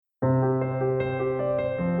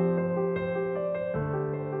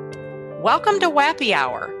Welcome to Wappy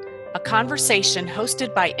Hour, a conversation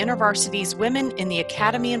hosted by InterVarsity's Women in the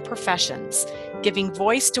Academy and Professions, giving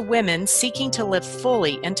voice to women seeking to live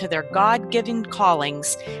fully into their God-given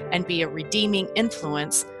callings and be a redeeming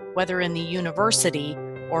influence, whether in the university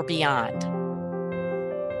or beyond.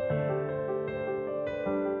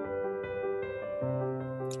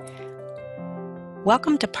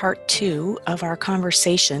 Welcome to part 2 of our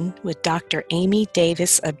conversation with Dr. Amy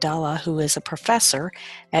Davis Abdullah, who is a professor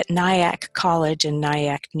at Nyack College in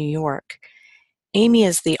Nyack, New York. Amy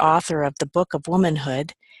is the author of the Book of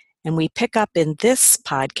Womanhood, and we pick up in this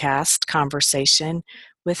podcast conversation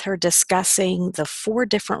with her discussing the 4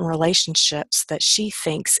 different relationships that she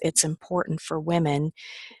thinks it's important for women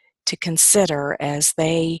to consider as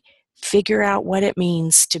they figure out what it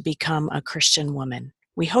means to become a Christian woman.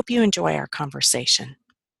 We hope you enjoy our conversation.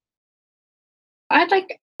 I'd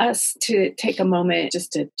like us to take a moment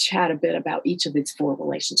just to chat a bit about each of these 4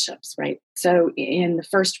 relationships, right? So in the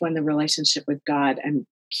first one, the relationship with God, I'm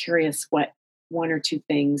curious what 1 or 2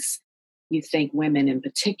 things you think women in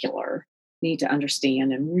particular need to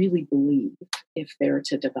understand and really believe if they're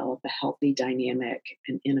to develop a healthy, dynamic,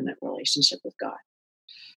 and intimate relationship with God.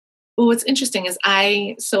 Well, what's interesting is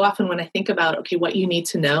so often when I think about, okay, what you need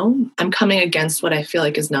to know, I'm coming against what I feel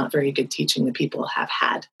like is not very good teaching that people have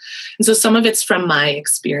had. And so some of it's from my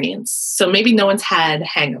experience. So maybe no one's had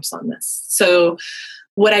hangups on this. So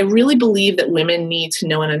what I really believe that women need to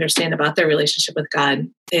know and understand about their relationship with God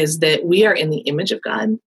is that we are in the image of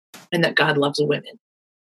God and that God loves women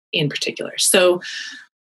in particular. So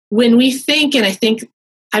when we think, and I think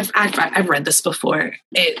I've read this before,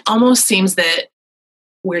 it almost seems that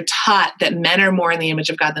we're taught that men are more in the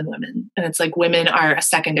image of God than women. And it's like women are a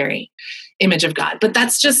secondary image of God. But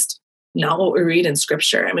that's just not what we read in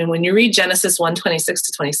Scripture. I mean, when you read Genesis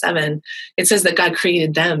 1:26-27, it says that God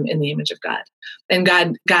created them in the image of God. And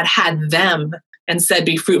God had them and said,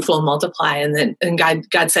 be fruitful and multiply. And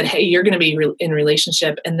God said, hey, you're going to be in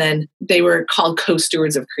relationship. And then they were called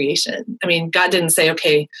co-stewards of creation. I mean, God didn't say,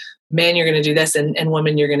 okay, man, you're going to do this, and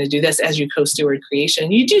woman, you're going to do this as you co-steward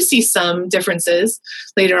creation. You do see some differences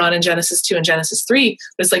later on in Genesis 2 and Genesis 3,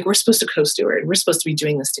 but it's like we're supposed to co-steward. We're supposed to be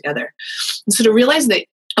doing this together. And so to realize that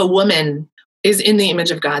a woman is in the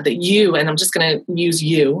image of God, that you, and I'm just going to use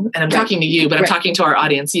you, and I'm talking to you, but I'm talking to our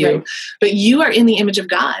audience, you, but you are in the image of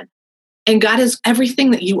God. And God is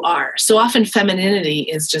everything that you are. So often femininity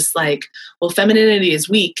is just like, well, femininity is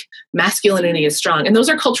weak, masculinity is strong. And those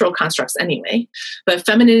are cultural constructs anyway. But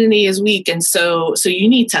femininity is weak. And so you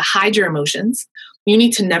need to hide your emotions. You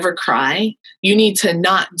need to never cry. You need to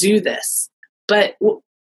not do this. But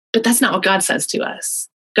that's not what God says to us.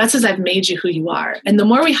 God says, I've made you who you are. And the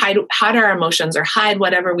more we hide our emotions or hide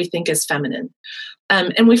whatever we think is feminine,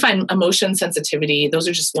 and we find emotion sensitivity, those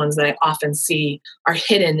are just ones that I often see are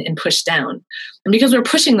hidden and pushed down. And because we're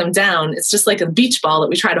pushing them down, it's just like a beach ball that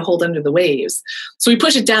we try to hold under the waves. So we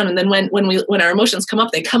push it down, and then when our emotions come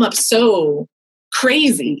up, they come up so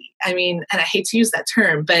crazy. I mean, and I hate to use that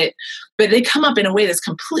term, but they come up in a way that's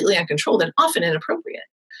completely uncontrolled and often inappropriate.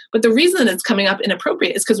 But the reason that it's coming up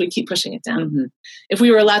inappropriate is because we keep pushing it down. Mm-hmm. If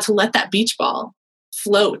we were allowed to let that beach ball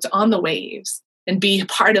float on the waves and be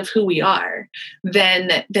part of who we are, then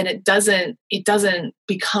it doesn't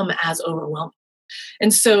become as overwhelming.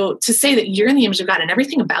 And so to say that you're in the image of God and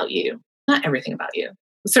everything about you, not everything about you,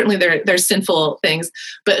 certainly there's sinful things,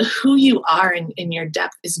 but who you are in your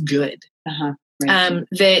depth is good. Uh-huh. Right.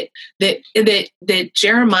 That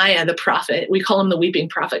Jeremiah, the prophet, we call him the weeping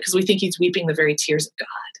prophet because we think he's weeping the very tears of God.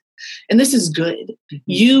 And this is good. Mm-hmm.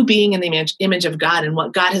 You being in the image of God and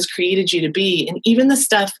what God has created you to be, and even the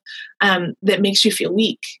stuff that makes you feel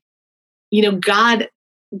weak. You know, God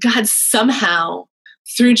somehow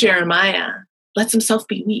through Jeremiah lets himself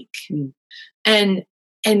be weak. Mm-hmm.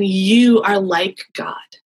 And you are like God.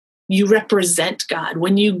 You represent God.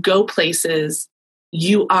 When you go places,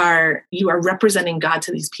 you are representing God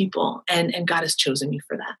to these people, and God has chosen you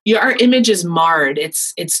for that. Our image is marred.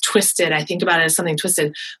 It's twisted. I think about it as something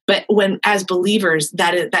twisted. But when, as believers,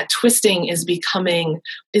 that twisting is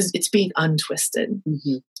it's being untwisted.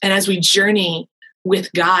 Mm-hmm. And as we journey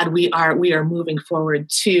with God, we are moving forward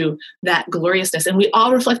to that gloriousness, and we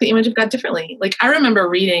all reflect the image of God differently. Like I remember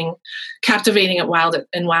reading "Captivating at Wild at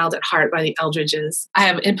Heart" by the Eldridges. I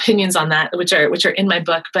have opinions on that, which are in my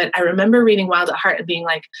book. But I remember reading "Wild at Heart" and being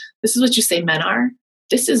like, "This is what you say men are.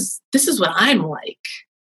 This is what I'm like."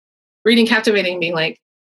 Reading "Captivating" and being like,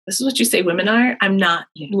 this is what you say women are. I'm not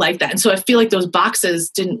like that. And so I feel like those boxes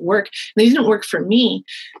didn't work. They didn't work for me.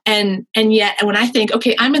 And yet when I think,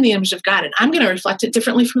 okay, I'm in the image of God and I'm going to reflect it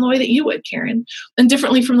differently from the way that you would, Karen, and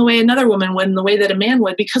differently from the way another woman would and the way that a man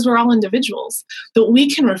would, because we're all individuals, that we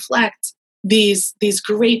can reflect these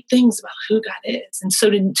great things about who God is. And so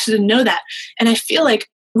to know that, and I feel like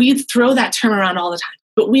we throw that term around all the time,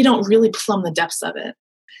 but we don't really plumb the depths of it.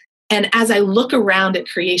 And as I look around at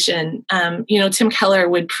creation, Tim Keller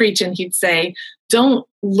would preach and he'd say, don't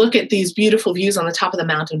look at these beautiful views on the top of the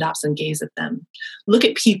mountaintops and gaze at them. Look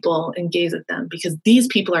at people and gaze at them, because these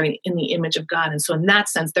people are in the image of God. And so in that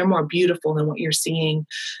sense, they're more beautiful than what you're seeing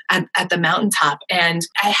at the mountaintop. And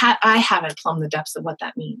I haven't plumbed the depths of what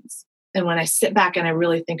that means. And when I sit back and I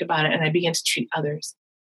really think about it and I begin to treat others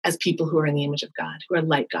as people who are in the image of God, who are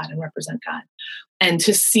like God and represent God. And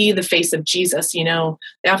to see the face of Jesus,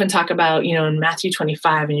 they often talk about, in Matthew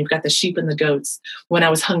 25, and you've got the sheep and the goats. When I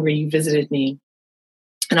was hungry, you visited me,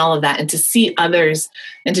 and all of that. And to see others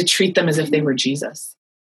and to treat them as if they were Jesus,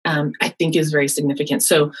 I think is very significant.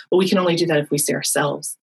 But we can only do that if we see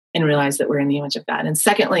ourselves and realize that we're in the image of God. And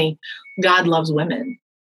secondly, God loves women.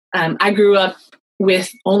 I grew up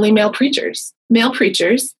with only male preachers,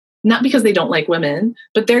 not because they don't like women,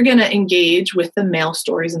 but they're going to engage with the male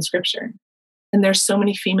stories in Scripture. And there's so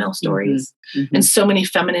many female stories and so many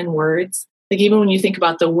feminine words. Like even when you think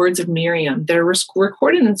about the words of Miriam, they're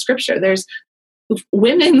recorded in Scripture. There's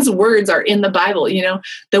women's words are in the Bible.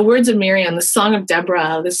 The words of Miriam, the Song of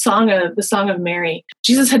Deborah, the Song of Mary.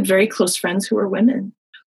 Jesus had very close friends who were women.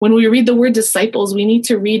 When we read the word disciples, we need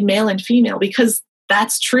to read male and female, because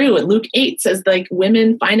that's true. And Luke 8 says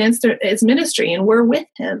women financed his ministry and we're with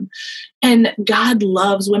him. And God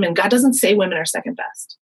loves women. God doesn't say women are second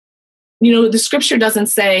best. The Scripture doesn't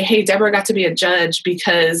say, hey, Deborah got to be a judge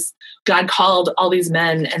because God called all these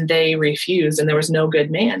men and they refused and there was no good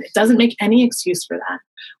man. It doesn't make any excuse for that.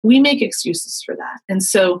 We make excuses for that. And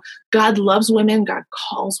so God loves women, God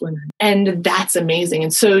calls women, and that's amazing.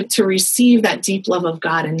 And so to receive that deep love of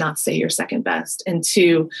God and not say you're second best, and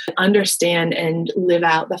to understand and live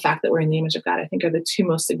out the fact that we're in the image of God, I think are the two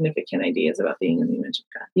most significant ideas about being in the image of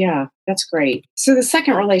God. Yeah, that's great. So the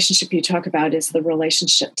second relationship you talk about is the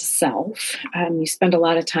relationship to self. You spend a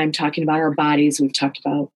lot of time talking about our bodies. We've talked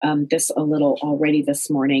about this a little already this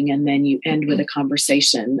morning, and then you end with a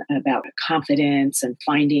conversation about confidence and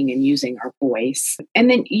finding and using our voice. And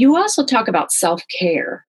then you also talk about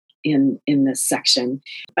self-care in this section.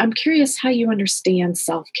 I'm curious how you understand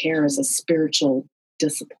self-care as a spiritual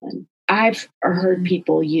discipline. I've heard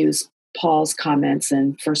people use Paul's comments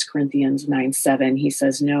in 1 Corinthians 9:7. He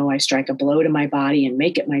says, "No, I strike a blow to my body and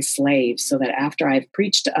make it my slave, so that after I've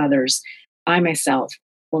preached to others, I myself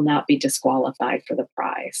will not be disqualified for the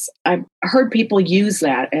prize." I've heard people use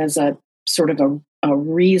that as a sort of a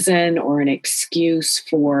reason or an excuse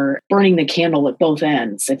for burning the candle at both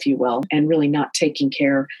ends, if you will, and really not taking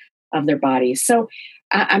care of their bodies. So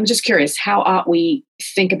I'm just curious, how ought we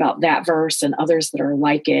think about that verse and others that are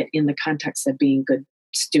like it in the context of being good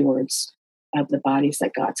stewards of the bodies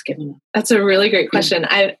that God's given us? That's a really great question.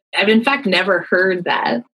 I've in fact never heard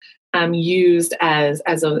that used as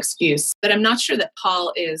an excuse, but I'm not sure that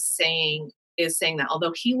Paul is saying that,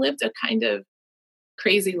 although he lived a kind of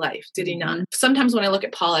crazy life, did he not? Sometimes when I look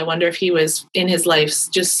at Paul, I wonder if he was in his life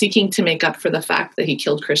just seeking to make up for the fact that he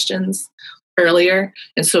killed Christians earlier.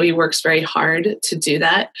 And so he works very hard to do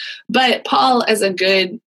that. But Paul, as a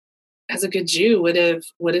good Jew, would have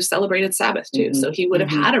celebrated Sabbath too. So he would have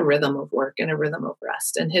had a rhythm of work and a rhythm of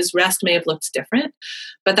rest. And his rest may have looked different,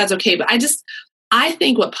 but that's okay. But I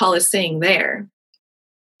think what Paul is saying there,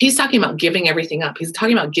 he's talking about giving everything up. He's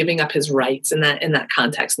talking about giving up his rights in that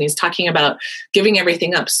context. And he's talking about giving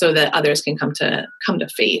everything up so that others can come to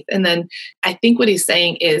faith. And then I think what he's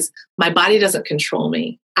saying is, my body doesn't control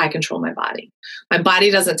me. I control my body. My body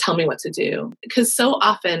doesn't tell me what to do. Because so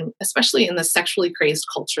often, especially in the sexually crazed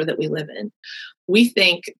culture that we live in, we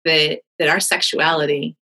think that our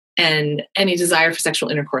sexuality and any desire for sexual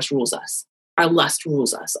intercourse rules us. Our lust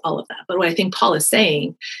rules us, all of that. But what I think Paul is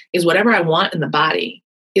saying is, whatever I want in the body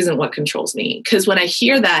isn't what controls me. Because when I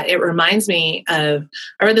hear that, it reminds me of,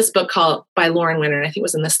 I read this book by Lauren Winner, and I think it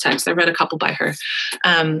was in this text. I read a couple by her,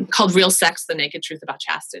 called Real Sex, The Naked Truth About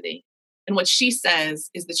Chastity. And what she says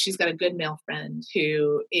is that she's got a good male friend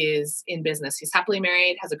who is in business. He's happily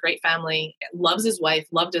married, has a great family, loves his wife,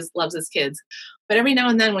 loves his kids. But every now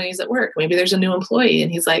and then when he's at work, maybe there's a new employee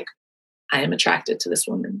and he's like, I am attracted to this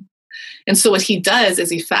woman. And so what he does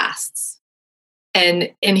is he fasts.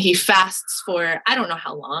 And he fasts for, I don't know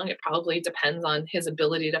how long. It probably depends on his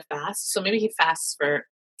ability to fast. So maybe he fasts for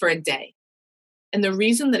a day. And the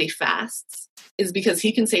reason that he fasts is because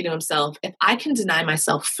he can say to himself, if I can deny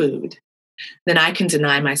myself food, then I can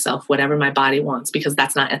deny myself whatever my body wants, because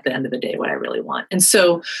that's not at the end of the day what I really want. And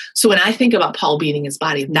so when I think about Paul beating his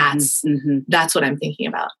body, that's what I'm thinking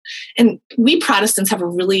about. And we Protestants have a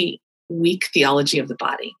really weak theology of the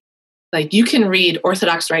body. Like, you can read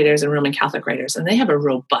Orthodox writers and Roman Catholic writers, and they have a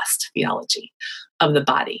robust theology of the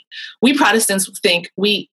body. We Protestants think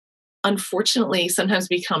we unfortunately sometimes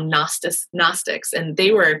become Gnostics. And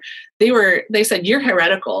they said you're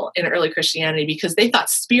heretical in early Christianity because they thought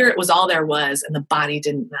spirit was all there was and the body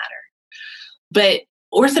didn't matter. But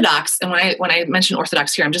Orthodox, and when I mention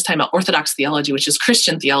Orthodox here, I'm just talking about Orthodox theology, which is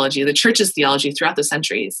Christian theology, the church's theology throughout the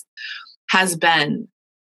centuries, has been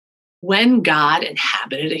when God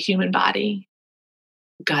inhabited a human body,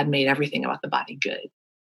 God made everything about the body good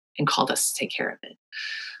and called us to take care of it.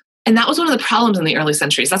 And that was one of the problems in the early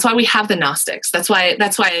centuries. That's why we have the Gnostics. That's why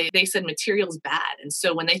they said material's bad. And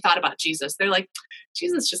so when they thought about Jesus, they're like,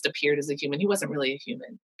 Jesus just appeared as a human. He wasn't really a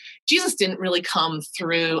human. Jesus didn't really come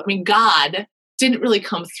through. I mean, God didn't really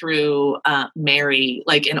come through Mary,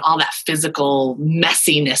 like in all that physical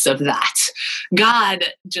messiness of that. God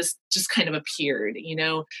just kind of appeared,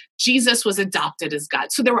 Jesus was adopted as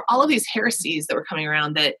God. So there were all of these heresies that were coming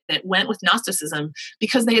around that went with Gnosticism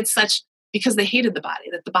because they hated the body,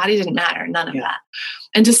 that the body didn't matter, none of that.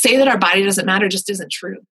 And to say that our body doesn't matter just isn't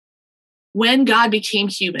true. When God became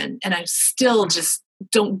human, and I still just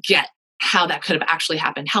don't get how that could have actually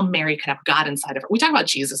happened, how Mary could have God inside of her. We talk about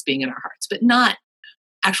Jesus being in our hearts, but not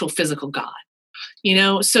actual physical God,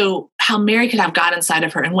 so how Mary could have God inside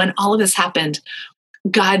of her. And when all of this happened,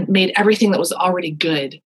 God made everything that was already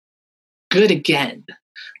good again.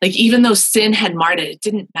 Like, even though sin had marred it, it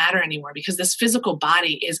didn't matter anymore because this physical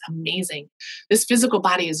body is amazing. This physical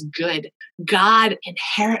body is good. God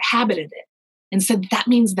inhabited it and said that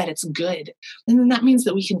means that it's good. And then that means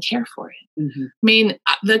that we can care for it. I mean,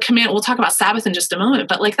 the command, we'll talk about Sabbath in just a moment,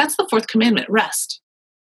 but like, that's the fourth commandment, rest.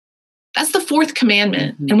 That's the fourth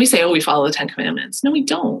commandment. And we say, oh, we follow the 10 commandments. No, we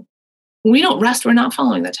don't. When we don't rest, we're not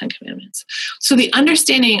following the 10 commandments. So the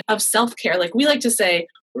understanding of self-care, like we like to say,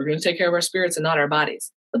 we're going to take care of our spirits and not our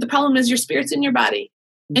bodies. But the problem is your spirit's in your body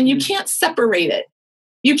and you can't separate it.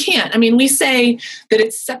 You can't. I mean, we say that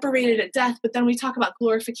it's separated at death, but then we talk about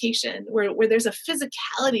glorification where there's a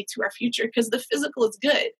physicality to our future because the physical is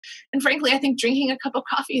good. And frankly, I think drinking a cup of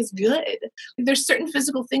coffee is good. There's certain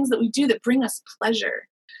physical things that we do that bring us pleasure.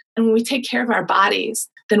 And when we take care of our bodies,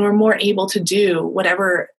 then we're more able to do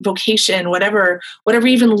whatever vocation, whatever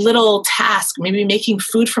even little task, maybe making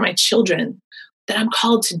food for my children that I'm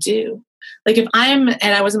called to do. Like and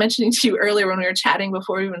I was mentioning to you earlier when we were chatting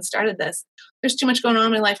before we even started this, there's too much going on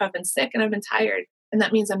in my life. I've been sick and I've been tired. And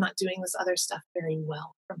that means I'm not doing this other stuff very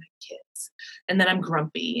well for my kids. And then I'm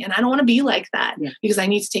grumpy. And I don't want to be like that because I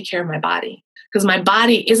need to take care of my body. Because my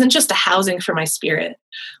body isn't just a housing for my spirit.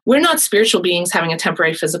 We're not spiritual beings having a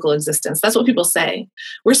temporary physical existence. That's what people say.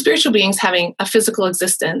 We're spiritual beings having a physical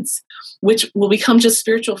existence, which will become just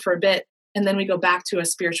spiritual for a bit. And then we go back to a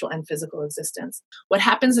spiritual and physical existence. What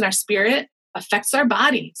happens in our spirit affects our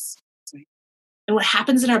bodies. And what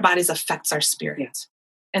happens in our bodies affects our spirit.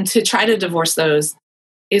 And to try to divorce those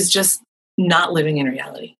is just not living in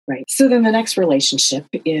reality. Right. So then the next relationship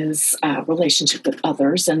is relationship with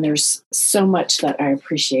others. And there's so much that I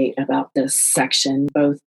appreciate about this section,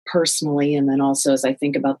 both personally and then also as I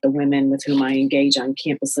think about the women with whom I engage on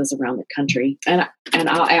campuses around the country. And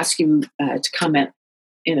I'll ask you to comment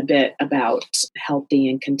in a bit about healthy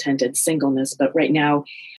and contented singleness. But right now,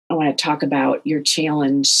 I want to talk about your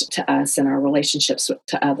challenge to us and our relationships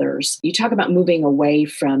to others. You talk about moving away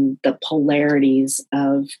from the polarities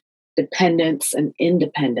of dependence and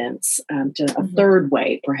independence to a third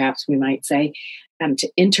way, perhaps we might say,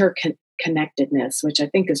 to interconnectedness, which I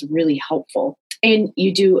think is really helpful. And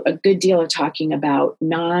you do a good deal of talking about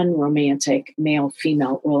non-romantic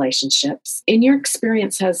male-female relationships. In your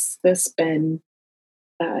experience, has this been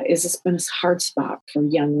a hard spot for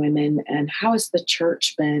young women? And how has the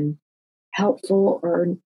church been helpful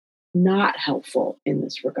or not helpful in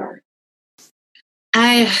this regard?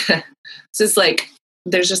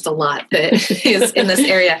 There's just a lot that is in this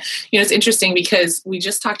area. It's interesting because we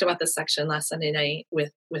just talked about this section last Sunday night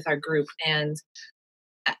with our group. And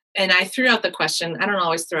And I threw out the question. I don't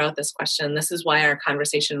always throw out this question. This is why our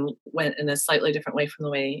conversation went in a slightly different way from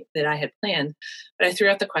the way that I had planned. But I threw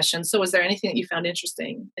out the question, so was there anything that you found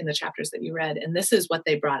interesting in the chapters that you read? And this is what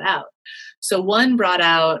they brought out. So one brought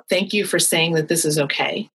out, thank you for saying that this is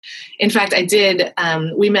okay. In fact, I did,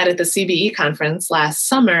 we met at the CBE conference last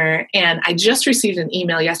summer, and I just received an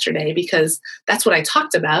email yesterday because that's what I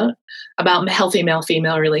talked about healthy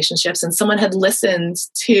male-female relationships. And someone had listened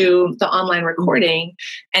to the online recording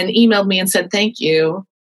and emailed me and said, thank you.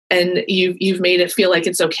 And you've made it feel like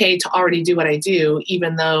it's okay to already do what I do,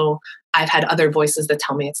 even though I've had other voices that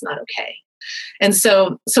tell me it's not okay. And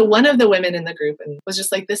so one of the women in the group was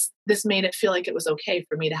just like, this made it feel like it was okay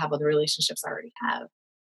for me to have other relationships I already have.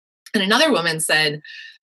 And another woman said,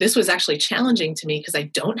 this was actually challenging to me because I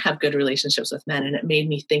don't have good relationships with men. And it made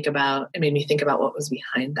me think about what was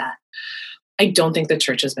behind that. I don't think the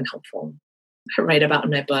church has been helpful. I write about in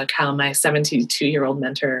my book how my 72-year-old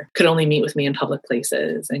mentor could only meet with me in public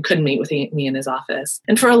places and couldn't meet with me in his office.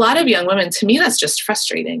 And for a lot of young women, to me, that's just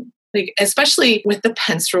frustrating. Like, especially with the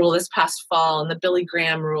Pence rule this past fall and the Billy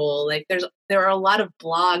Graham rule, like there are a lot of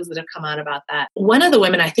blogs that have come out about that. One of the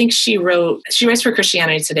women, I think she writes for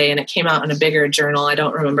Christianity Today, and it came out in a bigger journal. I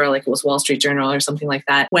don't remember, like it was Wall Street Journal or something like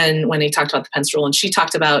that, when they talked about the Pence rule. And she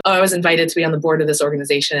talked about, I was invited to be on the board of this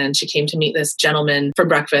organization. And she came to meet this gentleman for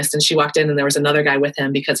breakfast, and she walked in and there was another guy with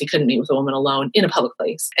him because he couldn't meet with a woman alone in a public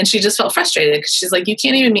place. And she just felt frustrated because she's like, you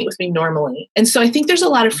can't even meet with me normally. And so I think there's a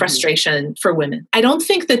lot of frustration for women. I don't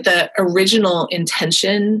think that the original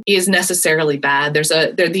intention is necessarily bad.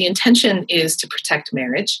 The intention is to protect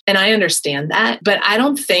marriage. And I understand that, but I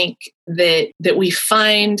don't think that we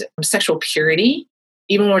find sexual purity,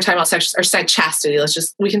 even when we're talking about sex or chastity.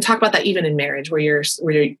 We can talk about that even in marriage where you're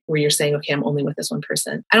saying, okay, I'm only with this one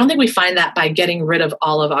person. I don't think we find that by getting rid of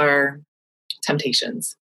all of our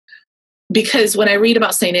temptations. Because when I read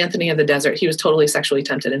about St. Anthony of the Desert, he was totally sexually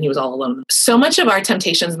tempted and he was all alone. So much of our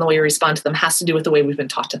temptations and the way we respond to them has to do with the way we've been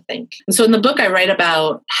taught to think. And so in the book, I write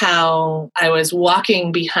about how I was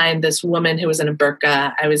walking behind this woman who was in a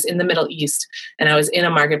burqa. I was in the Middle East and I was in a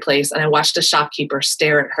marketplace and I watched a shopkeeper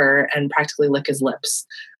stare at her and practically lick his lips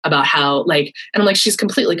about how, and I'm like, she's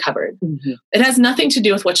completely covered. Mm-hmm. It has nothing to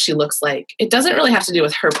do with what she looks like. It doesn't really have to do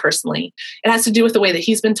with her personally. It has to do with the way that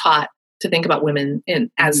he's been taught to think about women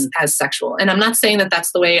as sexual. And I'm not saying that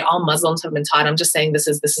that's the way all Muslims have been taught. I'm just saying this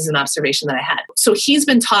is an observation that I had. So he's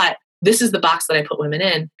been taught, this is the box that I put women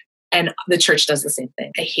in, and the church does the same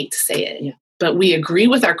thing. I hate to say it, but we agree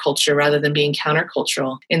with our culture rather than being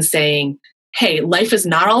countercultural in saying, hey, life is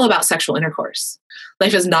not all about sexual intercourse.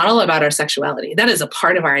 Life is not all about our sexuality. That is a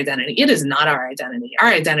part of our identity. It is not our identity. Our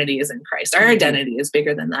identity is in Christ. Our identity is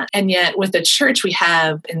bigger than that. And yet with the church, we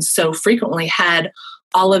have, and so frequently had,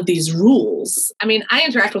 all of these rules. I mean, I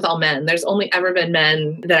interact with all men. There's only ever been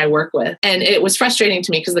men that I work with. And it was frustrating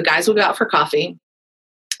to me because the guys would go out for coffee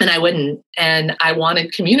and I wouldn't. And I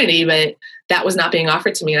wanted community, but that was not being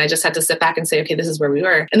offered to me. And I just had to sit back and say, okay, this is where we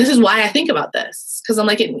were. And this is why I think about this. Because I'm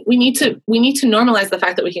like, we need to normalize the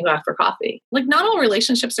fact that we can go out for coffee. Like, not all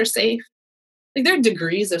relationships are safe. Like, there are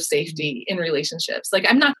degrees of safety in relationships. Like,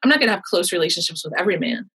 I'm not going to have close relationships with every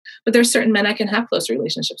man, but there's certain men I can have close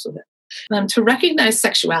relationships with. To recognize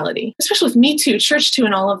sexuality, especially with Me Too, Church Too,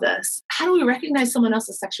 and all of this. How do we recognize someone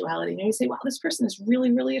else's sexuality? And you say, wow, this person is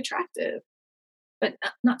really, really attractive, but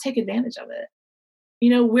not take advantage of it.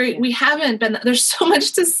 We haven't been, there's so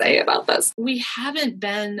much to say about this. We haven't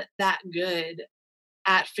been that good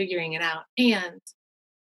at figuring it out. And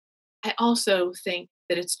I also think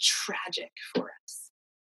that it's tragic for us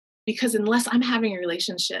because unless I'm having a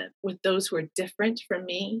relationship with those who are different from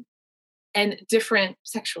me and different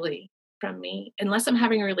sexually from me, unless I'm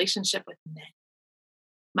having a relationship with men,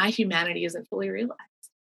 my humanity isn't fully realized.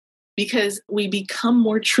 Because we become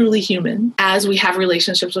more truly human as we have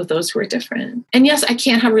relationships with those who are different. And yes, I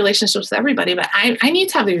can't have relationships with everybody, but I need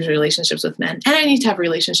to have these relationships with men. And I need to have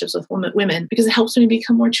relationships with women because it helps me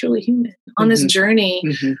become more truly human on this journey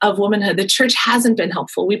of womanhood. The church hasn't been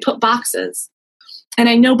helpful. We put boxes. And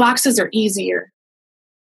I know boxes are easier.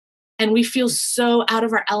 And we feel so out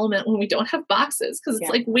of our element when we don't have boxes because it's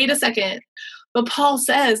like, wait a second. But Paul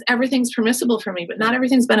says everything's permissible for me, but not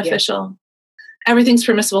everything's beneficial. Everything's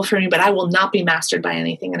permissible for me, but I will not be mastered by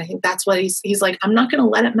anything. And I think that's what he's like, I'm not going to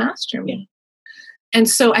let it master me. And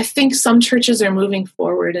so I think some churches are moving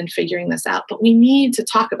forward and figuring this out, but we need to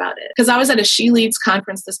talk about it. Because I was at a She Leads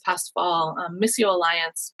conference this past fall. Missio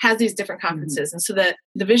Alliance has these different conferences. And so the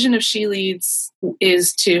vision of She Leads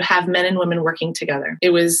is to have men and women working together.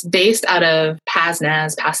 It was based out of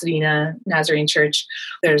PASNAZ, Pasadena Nazarene Church.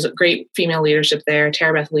 There's a great female leadership there.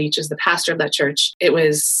 Tara Beth Leach is the pastor of that church. It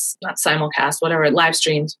was not simulcast, whatever, live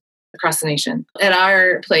streamed. across the nation. At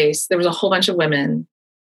our place, there was a whole bunch of women.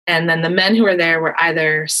 And then the men who were there were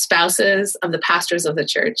either spouses of the pastors of the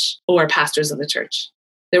church or pastors of the church.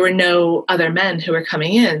 There were no other men who were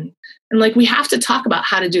coming in. And like, we have to talk about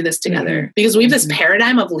how to do this together, because we have this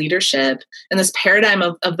paradigm of leadership and this paradigm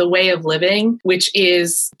of the way of living, which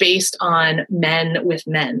is based on men with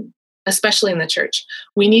men, especially in the church.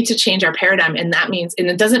 We need to change our paradigm. And that means, and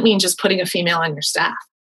it doesn't mean just putting a female on your staff,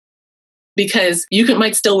 because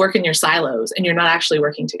might still work in your silos and you're not actually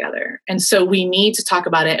working together. And so we need to talk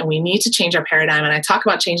about it, and we need to change our paradigm. And I talk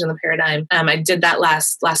about changing the paradigm. I did that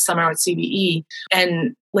last summer with CBE,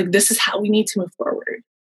 and like, this is how we need to move forward.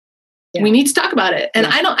 Yeah. We need to talk about it. And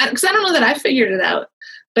I don't know that I figured it out,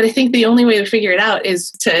 but I think the only way to figure it out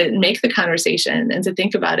is to make the conversation and to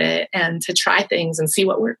think about it and to try things and see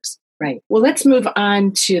what works. Right. Well, let's move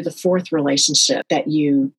on to the fourth relationship that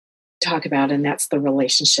you talk about, and that's the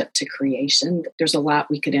relationship to creation. There's a lot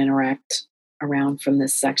we could interact around from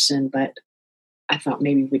this section, but I thought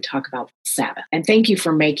maybe we'd talk about Sabbath. And thank you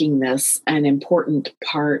for making this an important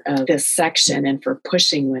part of this section and for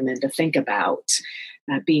pushing women to think about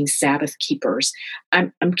being Sabbath keepers.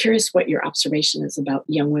 I'm curious what your observation is about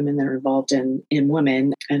young women that are involved in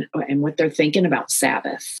women and what they're thinking about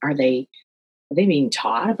Sabbath. Are they being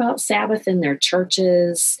taught about Sabbath in their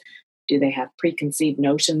churches? Do they have preconceived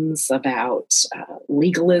notions about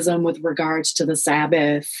legalism with regards to the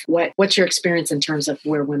Sabbath? What's your experience in terms of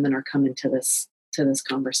where women are coming to this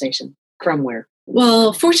conversation? From where?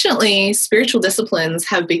 Well, fortunately, spiritual disciplines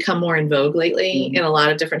have become more in vogue lately in a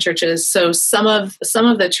lot of different churches. So some of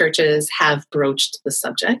the churches have broached the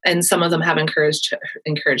subject, and some of them have encouraged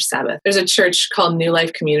Sabbath. There's a church called New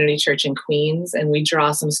Life Community Church in Queens, and we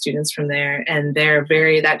draw some students from there. And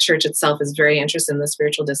that church itself is very interested in the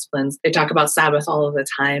spiritual disciplines. They talk about Sabbath all of the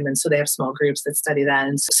time, and so they have small groups that study that.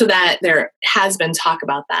 And so that there has been talk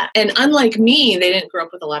about that. And unlike me, they didn't grow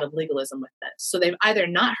up with a lot of legalism with this. So they've either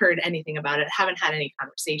not heard anything about it, haven't had any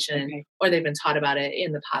conversation, or they've been taught about it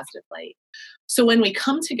in the positive light. So when we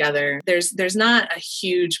come together, there's not a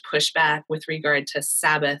huge pushback with regard to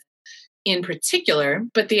Sabbath in particular,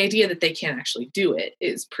 but the idea that they can't actually do it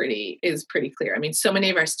is pretty clear. I mean, so many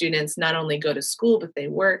of our students not only go to school, but they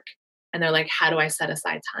work, and they're like, how do I set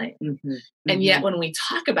aside time? And yet when we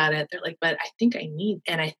talk about it, they're like, but I think I need,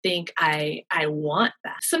 and I think I want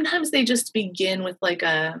that. Sometimes they just begin with like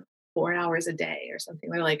a 4 hours a day or something.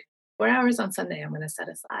 They're like, 4 hours on Sunday, I'm going to set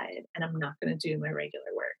aside, and I'm not going to do my regular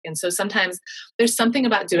work. And so sometimes there's something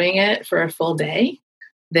about doing it for a full day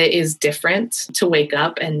that is different to wake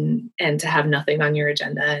up and to have nothing on your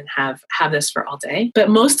agenda and have this for all day. But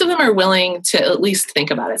most of them are willing to at least think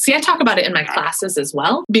about it. See, I talk about it in my classes as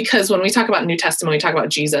well, because when we talk about New Testament, we talk about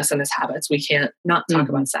Jesus and his habits. We can't not talk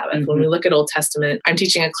about Sabbath. When we look at Old Testament, I'm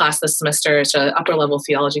teaching a class this semester. It's an upper level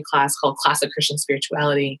theology class called Classic Christian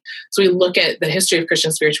Spirituality. So we look at the history of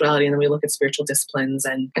Christian spirituality, and then we look at spiritual disciplines.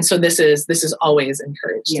 And so this is always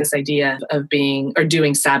encouraged, this idea of being or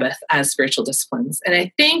doing Sabbath as spiritual disciplines. And I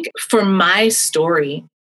think for my story,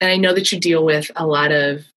 and I know that you deal with a lot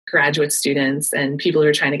of graduate students and people who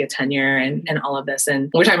are trying to get tenure and all of this,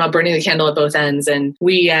 and we're talking about burning the candle at both ends, and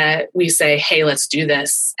we say, hey, let's do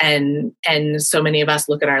this. And so many of us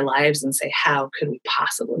look at our lives and say, how could we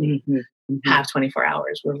possibly have 24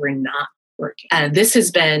 hours where we're not working? And this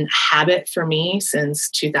has been a habit for me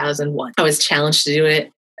since 2001. I was challenged to do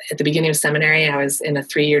it at the beginning of seminary. I was in a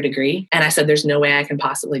 3-year degree, and I said, there's no way I can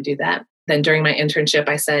possibly do that. Then during my internship,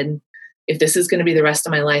 I said, if this is going to be the rest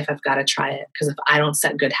of my life, I've got to try it. Because if I don't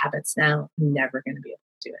set good habits now, I'm never going to be able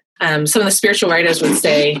to do it. Some of the spiritual writers would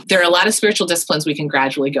say there are a lot of spiritual disciplines we can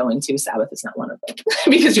gradually go into. Sabbath is not one of them.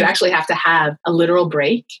 Because you actually have to have a literal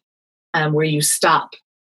break where you stop.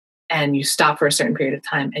 And you stop for a certain period of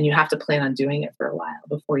time, and you have to plan on doing it for a while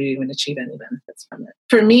before you even achieve any benefits from it.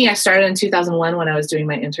 For me, I started in 2001 when I was doing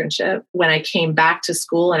my internship. When I came back to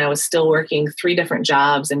school and I was still working 3 different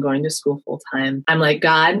jobs and going to school full time, I'm like,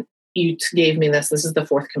 God, you gave me this. This is the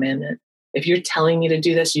 4th commandment. If you're telling me to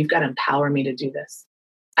do this, you've got to empower me to do this.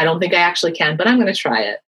 I don't think I actually can, but I'm going to try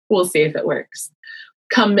it. We'll see if it works.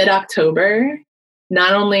 Come mid-October,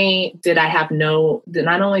 not only did I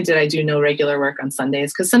do no regular work on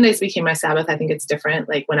Sundays, because Sundays became my Sabbath. I think it's different.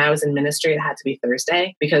 Like when I was in ministry, it had to be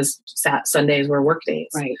Thursday because Sundays were work days.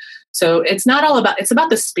 Right. So it's about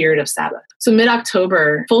the spirit of Sabbath. So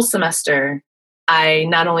mid-October, full semester, I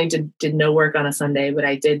not only did no work on a Sunday, but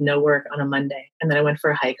I did no work on a Monday. And then I went for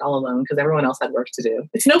a hike all alone because everyone else had work to do.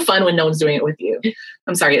 It's no fun when no one's doing it with you.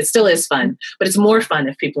 I'm sorry, it still is fun, but it's more fun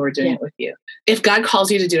if people are doing it with you. If God calls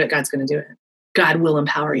you to do it, God's going to do it. God will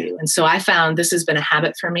empower you. And so I found this has been a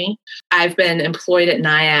habit for me. I've been employed at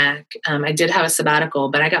NIAC. I did have a sabbatical,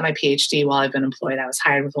 but I got my PhD while I've been employed. I was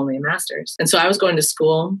hired with only a master's. And so I was going to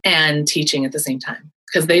school and teaching at the same time,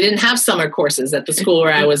 because they didn't have summer courses at the school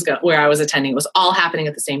where I was attending. It was all happening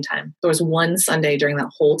at the same time. There was one Sunday during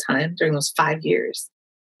that whole time, during those 5 years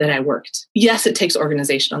that I worked. Yes, it takes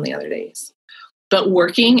organization on the other days, but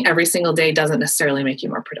working every single day doesn't necessarily make you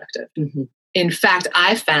more productive. Mm-hmm. In fact,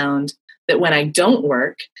 I found that when I don't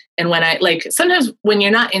work and when sometimes when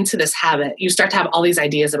you're not into this habit, you start to have all these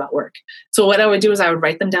ideas about work. So what I would do is I would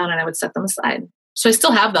write them down and I would set them aside. So I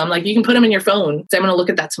still have them. Like, you can put them in your phone. So I'm going to look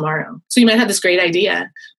at that tomorrow. So you might have this great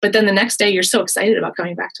idea, but then the next day you're so excited about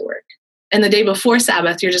coming back to work. And the day before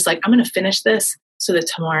Sabbath, you're just like, I'm going to finish this so that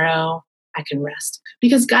tomorrow I can rest,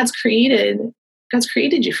 because God's created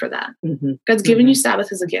you for that. Mm-hmm. God's given you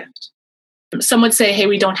Sabbath as a gift. Some would say, hey,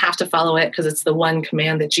 we don't have to follow it because it's the one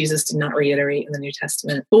command that Jesus did not reiterate in the New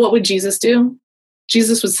Testament. But what would Jesus do?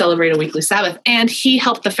 Jesus would celebrate a weekly Sabbath, and he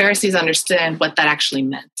helped the Pharisees understand what that actually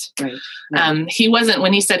meant. Right. He wasn't,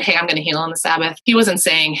 when he said, hey, I'm going to heal on the Sabbath, he wasn't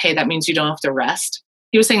saying, hey, that means you don't have to rest.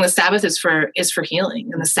 He was saying the Sabbath is for healing,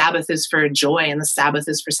 and the Sabbath is for joy, and the Sabbath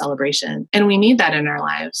is for celebration. And we need that in our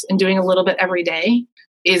lives. And doing a little bit every day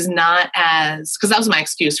is not as, because that was my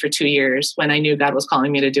excuse for 2 years when I knew God was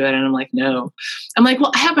calling me to do it. And I'm like, no. I'm like,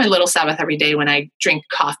 well, I have my little Sabbath every day when I drink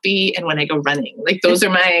coffee and when I go running. Like, those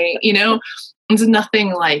are my, it's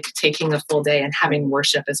nothing like taking a full day and having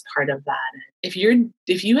worship as part of that. If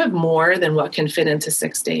you have more than what can fit into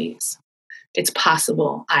 6 days, it's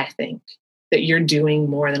possible, I think, that you're doing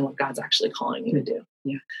more than what God's actually calling you to do.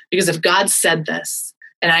 Yeah. Because if God said this,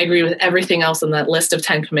 and I agree with everything else on that list of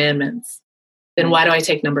 10 commandments, then why do I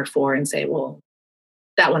take number 4 and say, well,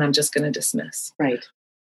 that one I'm just going to dismiss? Right.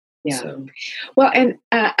 Yeah. So. Well, and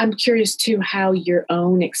I'm curious too how your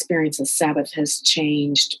own experience of Sabbath has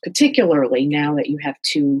changed, particularly now that you have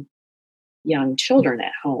 2 young children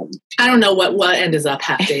at home. I don't know what ends up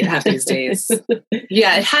half these days.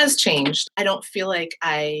 Yeah, it has changed. I don't feel like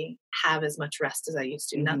I have as much rest as I used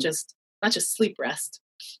to. Mm-hmm. Not just sleep rest,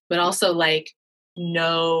 but also like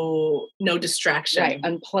no distraction. Right,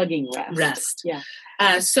 unplugging rest. Yeah.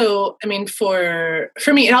 So, I mean, for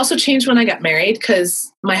me, it also changed when I got married,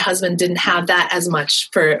 because my husband didn't have that as much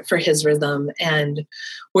for his rhythm, and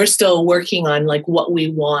we're still working on like what we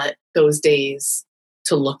want those days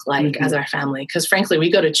to look like as our family. Because frankly, we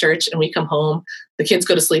go to church and we come home, the kids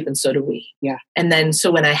go to sleep, and so do we. Yeah. And then so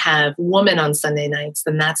when I have woman on Sunday nights,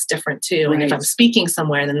 then that's different too. Right. And if I'm speaking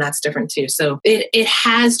somewhere, then that's different too. So it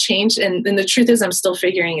has changed. And the truth is, I'm still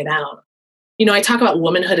figuring it out. I talk about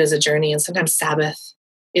womanhood as a journey, and sometimes Sabbath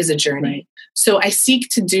is a journey. Right. So I seek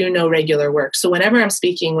to do no regular work. So whenever I'm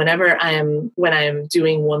speaking, when I'm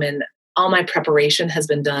doing woman, all my preparation has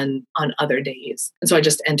been done on other days. And so I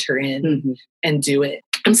just enter in and do it.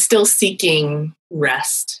 I'm still seeking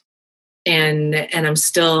rest. And I'm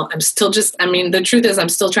still just, the truth is I'm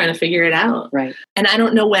still trying to figure it out. Right. And I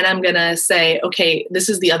don't know when I'm going to say, okay, this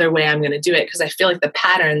is the other way I'm going to do it. Because I feel like the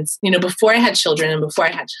patterns, before I had children and before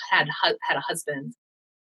I had a husband,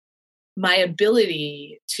 my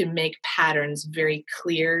ability to make patterns very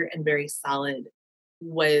clear and very solid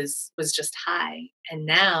was just high. And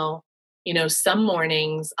now, some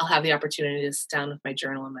mornings I'll have the opportunity to sit down with my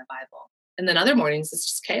journal and my Bible. And then other mornings, it's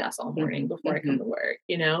just chaos all morning before I come to work,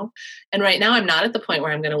 And right now I'm not at the point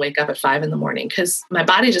where I'm going to wake up at 5 a.m. because my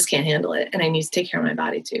body just can't handle it. And I need to take care of my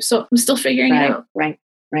body too. So I'm still figuring it out. Right.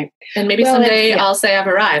 And maybe someday I'll say I've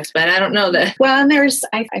arrived, but I don't know that. Well, and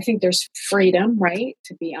I think there's freedom, right,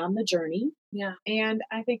 to be on the journey. Yeah. And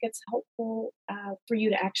I think it's helpful for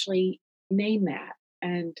you to actually name that.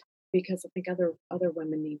 And because I think other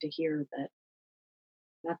women need to hear that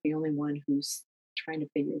I'm not the only one who's trying to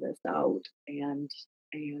figure this out. And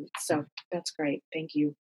so that's great. Thank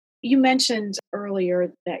you. You mentioned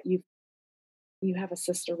earlier that you have a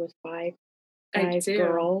sister with 5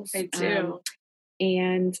 girls. I do.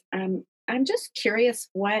 And I'm just curious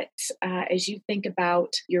what, as you think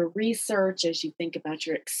about your research, as you think about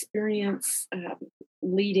your experience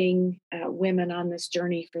leading women on this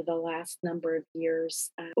journey for the last number of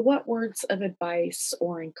years, what words of advice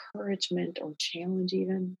or encouragement or challenge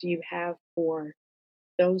even do you have for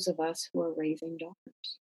those of us who are raising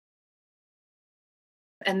daughters?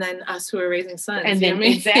 And then us who are raising sons. And then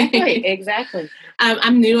exactly.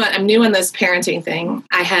 I'm new on this parenting thing.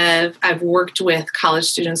 I've worked with college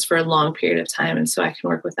students for a long period of time, and so I can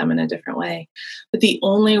work with them in a different way. But the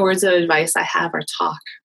only words of advice I have are talk.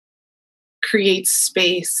 Create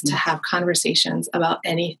space to have conversations about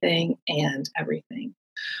anything and everything.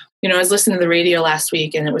 I was listening to the radio last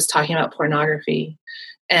week, and it was talking about pornography.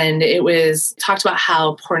 And it was talked about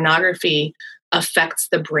how pornography affects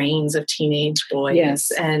the brains of teenage boys. Yes.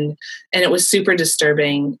 And it was super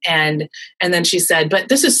disturbing. And then she said, but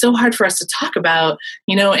this is so hard for us to talk about,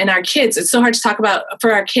 and our kids, it's so hard to talk about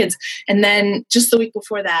for our kids. And then just the week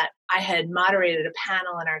before that, I had moderated a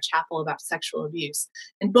panel in our chapel about sexual abuse.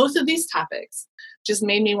 And both of these topics just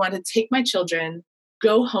made me want to take my children,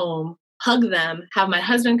 go home, hug them, have my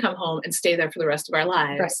husband come home and stay there for the rest of our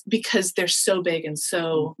lives, because they're so big and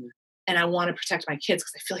so, and I want to protect my kids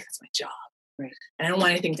because I feel like that's my job. Right. And I don't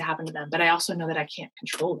want anything to happen to them, but I also know that I can't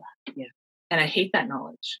control that. Yeah. And I hate that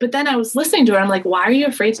knowledge. But then I was listening to her. I'm like, why are you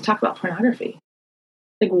afraid to talk about pornography?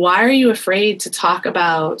 Like, why are you afraid to talk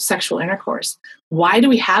about sexual intercourse? Why do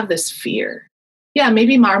we have this fear? Yeah,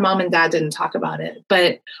 maybe our mom and dad didn't talk about it,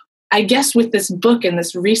 but I guess with this book and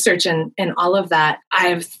this research and all of that,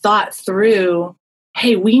 I've thought through,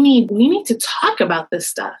 hey, we need to talk about this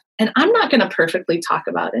stuff. And I'm not going to perfectly talk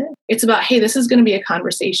about it. It's about, hey, this is going to be a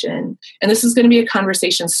conversation. And this is going to be a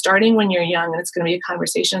conversation starting when you're young, and it's going to be a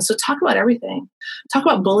conversation. So talk about everything. Talk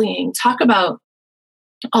about bullying. Talk about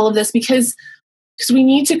all of this because we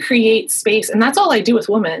need to create space. And that's all I do with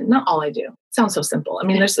women. Not all I do. It sounds so simple. I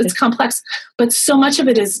mean, it's complex, but so much of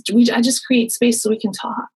it is I just create space so we can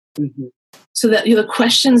talk. Mm-hmm. So that the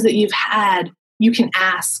questions that you've had, you can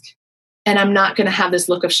ask. And I'm not going to have this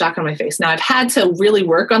look of shock on my face. Now, I've had to really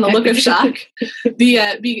work on the look of shock.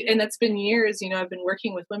 And that's been years, I've been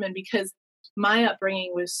working with women because my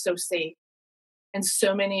upbringing was so safe. And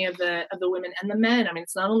so many of the women and the men, I mean,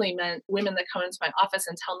 it's not only women that come into my office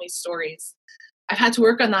and tell me stories. I've had to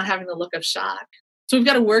work on not having the look of shock. So we've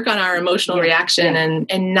got to work on our emotional reaction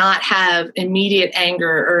and not have immediate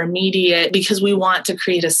anger or because we want to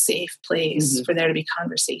create a safe place for there to be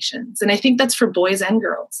conversations. And I think that's for boys and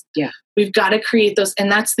girls. Yeah. We've got to create those. And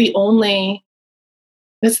that's the only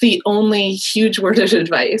huge word of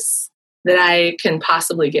advice that I can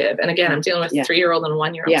possibly give. And again, I'm dealing with a 3-year-old and a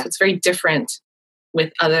 1-year-old. So it's very different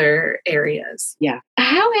with other areas. Yeah.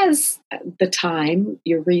 How has the time,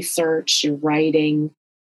 your research, your writing,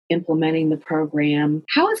 implementing the program,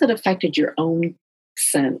 how has it affected your own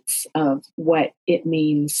sense of what it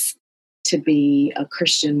means to be a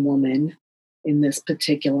Christian woman in this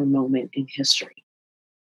particular moment in history?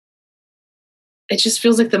 It just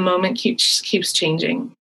feels like the moment keeps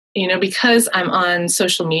changing, because I'm on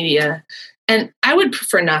social media. And I would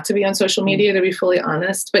prefer not to be on social media, to be fully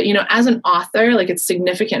honest. But, as an author, like it's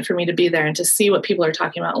significant for me to be there and to see what people are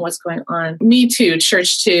talking about and what's going on. Me Too,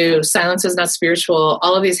 Church Too, Silence is Not Spiritual,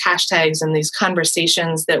 all of these hashtags and these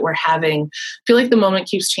conversations that we're having, I feel like the moment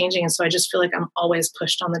keeps changing. And so I just feel like I'm always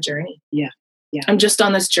pushed on the journey. Yeah. I'm just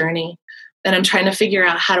on this journey. And I'm trying to figure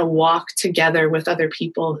out how to walk together with other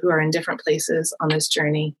people who are in different places on this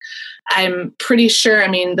journey. I'm pretty sure,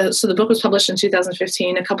 the book was published in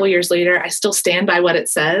 2015. A couple years later, I still stand by what it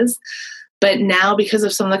says. But now, because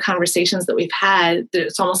of some of the conversations that we've had,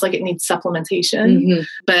 it's almost like it needs supplementation. Mm-hmm.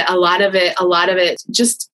 But a lot of it,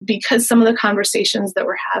 just because some of the conversations that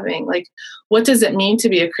we're having, like, what does it mean to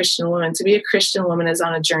be a Christian woman? To be a Christian woman is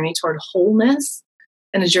on a journey toward wholeness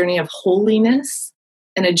and a journey of holiness.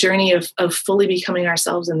 And a journey of fully becoming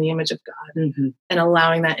ourselves in the image of God and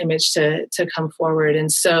allowing that image to come forward.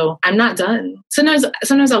 And so I'm not done. Sometimes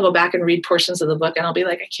I'll go back and read portions of the book and I'll be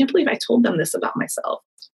like, I can't believe I told them this about myself.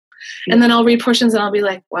 Yeah. And then I'll read portions and I'll be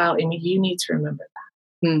like, wow, Amy, you need to remember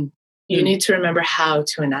that. You need to remember how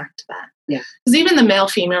to enact that. Yeah. Because even the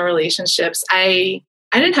male-female relationships, I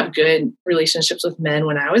didn't have good relationships with men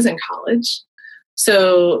when I was in college.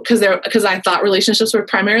 So, because I thought relationships were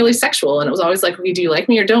primarily sexual, and it was always like, okay, do you like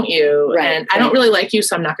me or don't you? Right, and I don't really like you,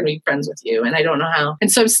 so I'm not going to be friends with you, and I don't know how.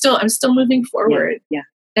 And so I'm still moving forward. Yeah.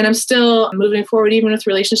 And I'm still moving forward, even with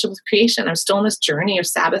relationship with creation. I'm still on this journey of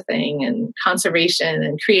Sabbathing and conservation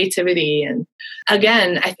and creativity. And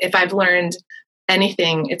again, if I've learned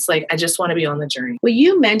anything, it's like I just want to be on the journey. Well,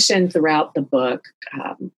 you mentioned throughout the book.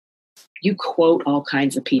 You quote all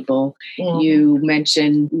kinds of people. You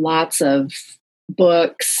mention lots of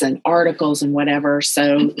books and articles and whatever.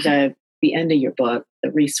 So the end of your book,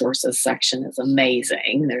 the resources section is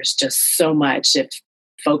amazing. There's just so much. If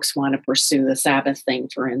folks want to pursue the Sabbath thing,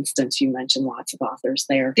 for instance, you mentioned lots of authors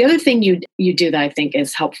there. The other thing you do that I think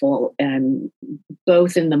is helpful,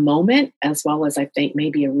 both in the moment as well as I think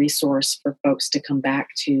maybe a resource for folks to come back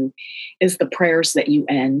to, is the prayers that you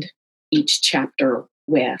end each chapter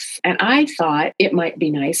with. And I thought it might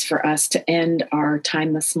be nice for us to end our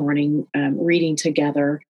time this morning reading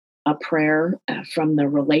together a prayer from the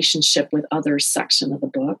Relationship with Others section of the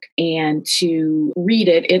book, and to read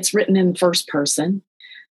it. It's written in first person.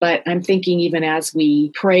 But I'm thinking even as we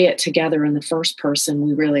pray it together in the first person,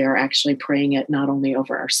 we really are actually praying it not only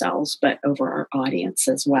over ourselves, but over our audience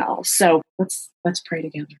as well. So let's pray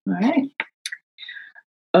together. All right.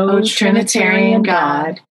 O Trinitarian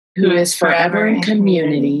God, who is forever in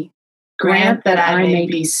community, grant that I may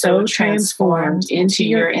be so transformed into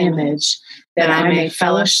your image that I may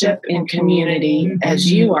fellowship in community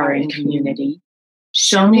as you are in community.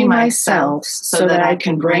 Show me myself so that I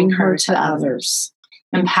can bring her to others.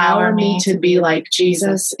 Empower me to be like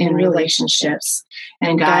Jesus in relationships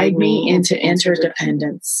and guide me into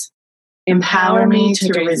interdependence. Empower me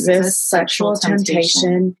to resist sexual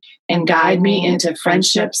temptation and guide me into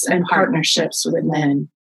friendships and partnerships with men.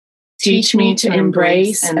 Teach me to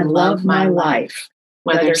embrace and love my life,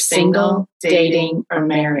 whether single, dating, or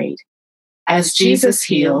married. As Jesus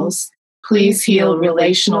heals, please heal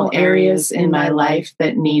relational areas in my life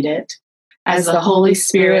that need it. As the Holy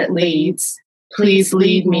Spirit leads, please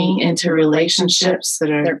lead me into relationships that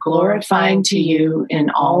are glorifying to you in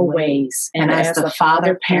all ways. And as the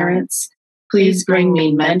Father parents, please bring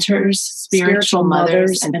me mentors, spiritual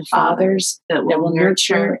mothers, and fathers that will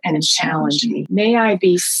nurture and challenge me. May I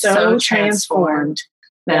be so transformed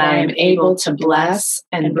that I am able to bless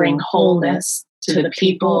and bring wholeness to the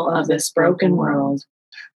people of this broken world.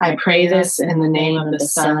 I pray this in the name of the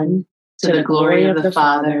Son, to the glory of the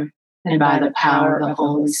Father, and by the power of the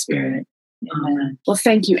Holy Spirit. Amen. Well,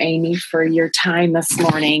 thank you, Amy, for your time this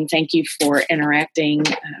morning. Thank you for interacting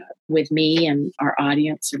with me and our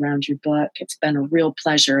audience around your book. It's been a real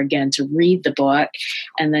pleasure, again, to read the book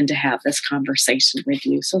and then to have this conversation with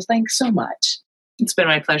you. So thanks so much. It's been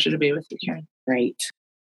my pleasure to be with you, Karen. Great.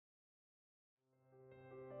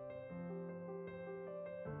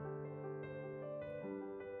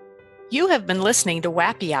 You have been listening to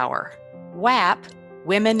WAPI Hour. WAP,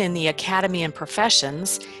 Women in the Academy and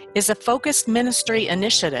Professions, is a focused ministry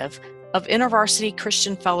initiative of InterVarsity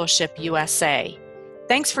Christian Fellowship USA.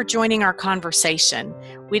 Thanks for joining our conversation.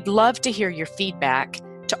 We'd love to hear your feedback.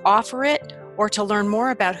 To offer it or to learn more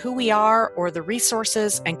about who we are or the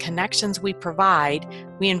resources and connections we provide,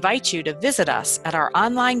 we invite you to visit us at our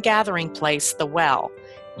online gathering place, The Well.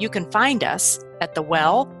 You can find us at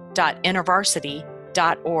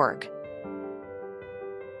thewell.intervarsity.org.